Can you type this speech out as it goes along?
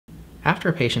After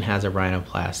a patient has a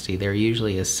rhinoplasty, there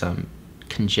usually is some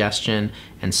congestion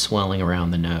and swelling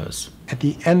around the nose. At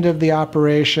the end of the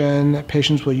operation,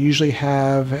 patients will usually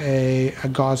have a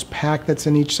gauze pack that's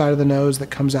in each side of the nose that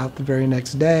comes out the very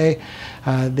next day.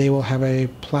 They will have a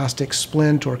plastic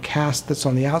splint or cast that's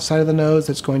on the outside of the nose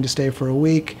that's going to stay for a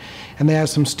week. And they have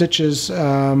some stitches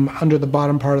under the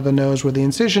bottom part of the nose where the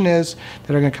incision is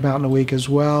that are going to come out in a week as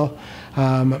well.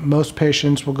 Most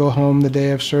patients will go home the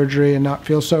day of surgery and not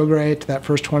feel so great. That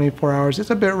first 24 hours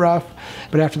is a bit rough,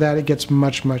 but after that it gets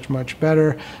much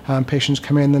better. Patients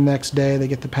come in the next day, they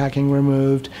get the packing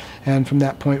removed, and from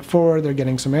that point forward they're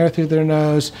getting some air through their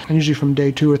nose, and usually from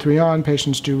day 2 or 3 on,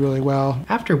 patients do really well.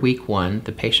 After week 1,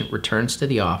 the patient returns to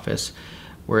the office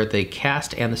where the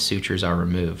cast and the sutures are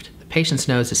removed. The patient's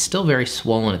nose is still very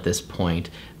swollen at this point,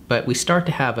 but we start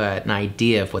to have an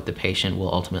idea of what the patient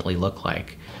will ultimately look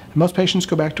like. Most patients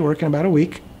go back to work in about a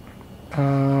week.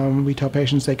 We tell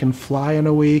patients they can fly in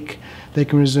a week, they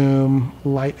can resume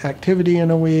light activity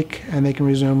in a week, and they can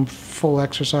resume full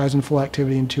exercise and full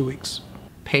activity in 2 weeks.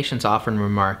 Patients often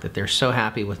remark that they're so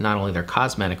happy with not only their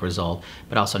cosmetic result,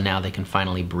 but also now they can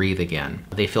finally breathe again.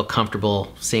 They feel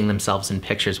comfortable seeing themselves in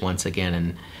pictures once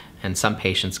again, and some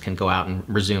patients can go out and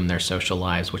resume their social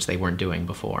lives, which they weren't doing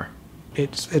before.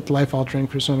 It's life-altering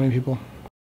for so many people.